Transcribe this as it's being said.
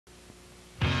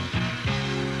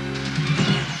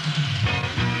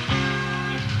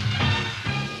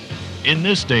In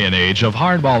this day and age of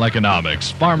hardball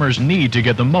economics, farmers need to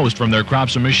get the most from their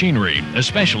crops and machinery,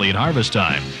 especially at harvest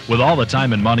time. With all the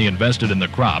time and money invested in the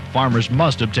crop, farmers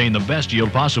must obtain the best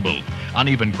yield possible.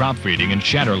 Uneven crop feeding and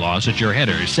shatter loss at your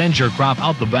header sends your crop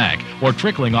out the back or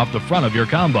trickling off the front of your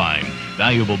combine.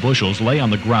 Valuable bushels lay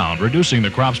on the ground, reducing the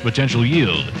crop's potential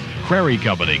yield. Crary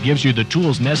Company gives you the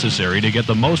tools necessary to get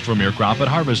the most from your crop at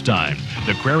harvest time.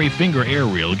 The Crary Finger Air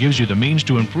Reel gives you the means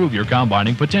to improve your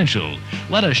combining potential.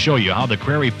 Let us show you how the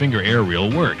Crary Finger Air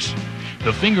Reel works.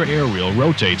 The Finger Air Reel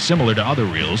rotates similar to other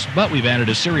reels, but we've added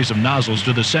a series of nozzles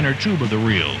to the center tube of the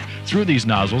reel. Through these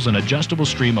nozzles, an adjustable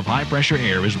stream of high-pressure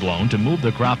air is blown to move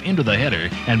the crop into the header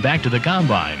and back to the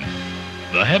combine.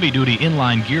 The heavy-duty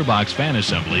inline gearbox fan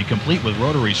assembly, complete with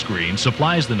rotary screen,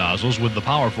 supplies the nozzles with the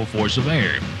powerful force of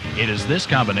air. It is this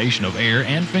combination of air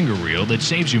and finger reel that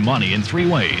saves you money in 3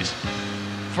 ways.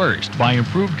 First, by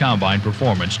improved combine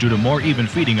performance due to more even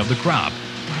feeding of the crop.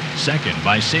 Second,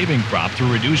 by saving crop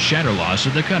through reduced shatter loss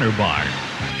at the cutter bar.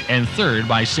 And third,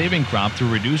 by saving crop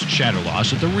through reduced shatter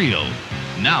loss at the reel.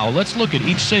 Now, let's look at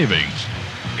each savings.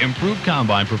 Improved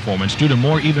combine performance due to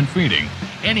more even feeding.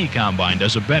 Any combine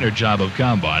does a better job of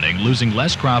combining, losing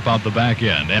less crop out the back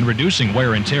end and reducing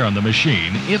wear and tear on the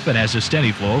machine if it has a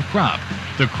steady flow of crop.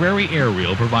 The Crary Air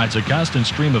Reel provides a constant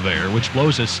stream of air which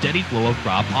blows a steady flow of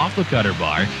crop off the cutter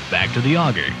bar back to the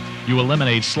auger. You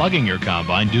eliminate slugging your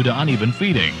combine due to uneven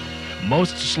feeding.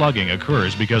 Most slugging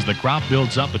occurs because the crop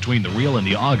builds up between the reel and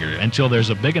the auger until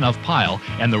there's a big enough pile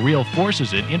and the reel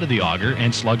forces it into the auger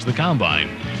and slugs the combine.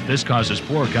 This causes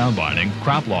poor combining,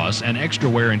 crop loss, and extra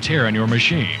wear and tear on your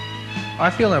machine. I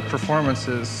feel that performance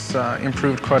is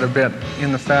improved quite a bit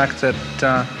in the fact that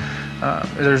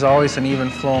there's always an even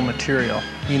flow of material.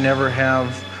 You never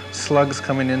have slugs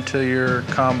coming into your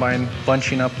combine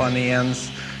bunching up on the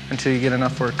ends until you get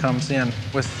enough where it comes in.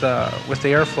 With the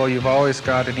airflow, you've always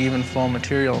got an even flow of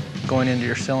material going into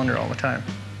your cylinder all the time.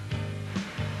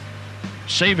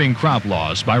 Saving crop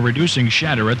loss by reducing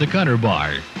shatter at the cutter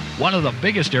bar. One of the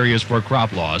biggest areas for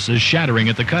crop loss is shattering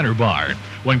at the cutter bar.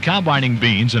 When combining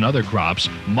beans and other crops,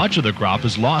 much of the crop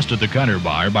is lost at the cutter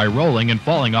bar by rolling and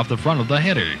falling off the front of the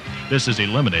header. This is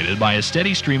eliminated by a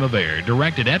steady stream of air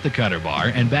directed at the cutter bar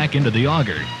and back into the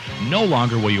auger. No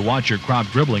longer will you watch your crop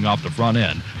dribbling off the front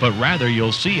end, but rather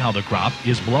you'll see how the crop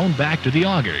is blown back to the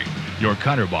auger. Your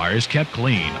cutter bar is kept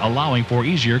clean, allowing for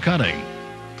easier cutting.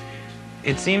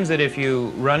 It seems that if you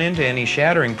run into any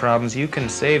shattering problems, you can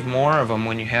save more of them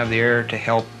when you have the air to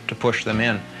help to push them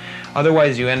in.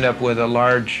 Otherwise, you end up with a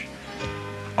large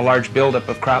buildup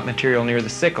of crop material near the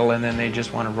sickle, and then they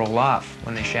just want to roll off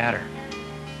when they shatter.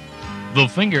 The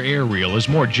Finger Air Reel is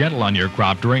more gentle on your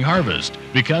crop during harvest.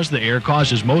 Because the air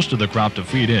causes most of the crop to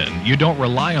feed in, you don't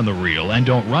rely on the reel and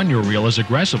don't run your reel as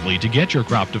aggressively to get your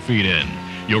crop to feed in.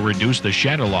 You'll reduce the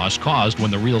shatter loss caused when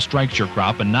the reel strikes your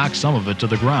crop and knocks some of it to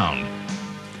the ground.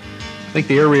 I think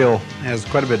the air reel has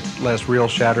quite a bit less reel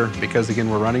shatter because, again,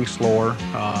 we're running slower.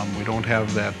 We don't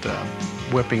have that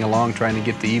whipping along trying to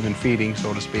get the even feeding,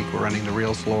 so to speak. We're running the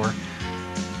reel slower.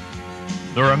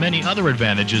 There are many other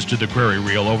advantages to the Crary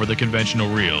Reel over the conventional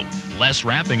reel. Less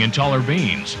wrapping and taller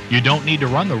beans. You don't need to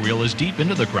run the reel as deep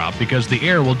into the crop because the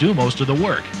air will do most of the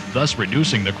work, thus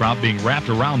reducing the crop being wrapped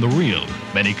around the reel.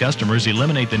 Many customers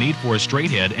eliminate the need for a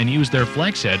straight head and use their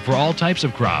flex head for all types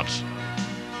of crops.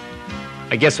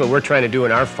 I guess what we're trying to do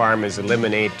in our farm is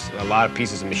eliminate a lot of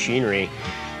pieces of machinery,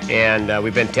 and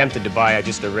we've been tempted to buy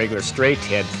just a regular straight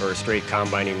head for straight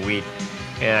combining wheat.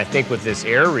 And I think with this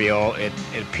air reel, it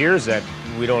appears that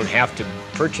we don't have to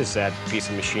purchase that piece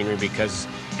of machinery because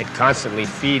it constantly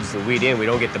feeds the wheat in. We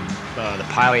don't get the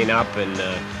piling up and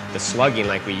the slugging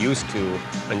like we used to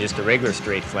on just a regular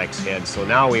straight flex head. So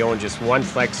now we own just one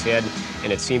flex head,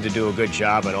 and it seems to do a good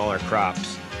job on all our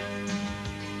crops.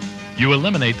 You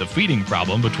eliminate the feeding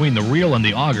problem between the reel and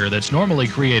the auger that's normally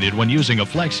created when using a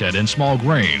flex head in small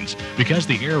grains. Because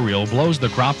the air reel blows the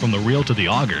crop from the reel to the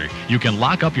auger, you can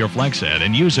lock up your flex head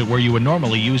and use it where you would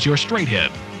normally use your straight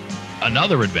head.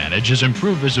 Another advantage is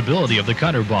improved visibility of the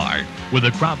cutter bar. With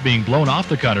the crop being blown off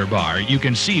the cutter bar, you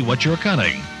can see what you're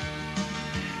cutting.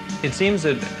 It seems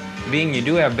that being you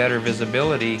do have better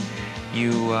visibility,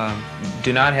 you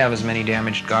do not have as many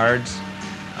damaged guards.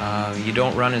 You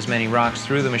don't run as many rocks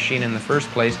through the machine in the first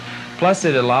place. Plus,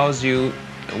 it allows you,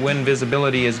 when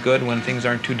visibility is good, when things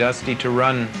aren't too dusty, to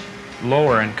run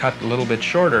lower and cut a little bit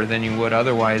shorter than you would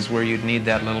otherwise, where you'd need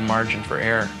that little margin for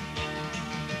error.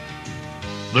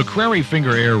 The Crary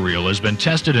Finger Air Reel has been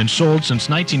tested and sold since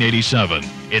 1987.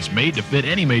 It's made to fit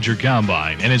any major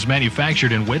combine and is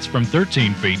manufactured in widths from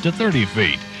 13 feet to 30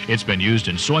 feet. It's been used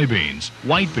in soybeans,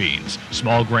 white beans,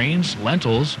 small grains,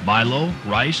 lentils, milo,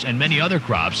 rice, and many other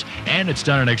crops, and it's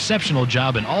done an exceptional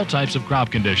job in all types of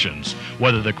crop conditions.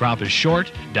 Whether the crop is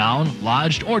short, down,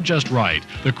 lodged, or just right,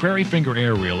 the Crary Finger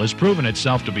Air Reel has proven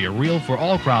itself to be a reel for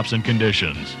all crops and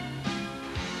conditions.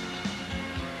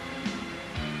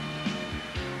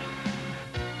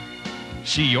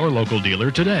 See your local dealer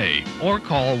today or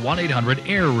call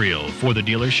 1-800-AIR-REEL for the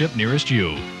dealership nearest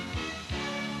you.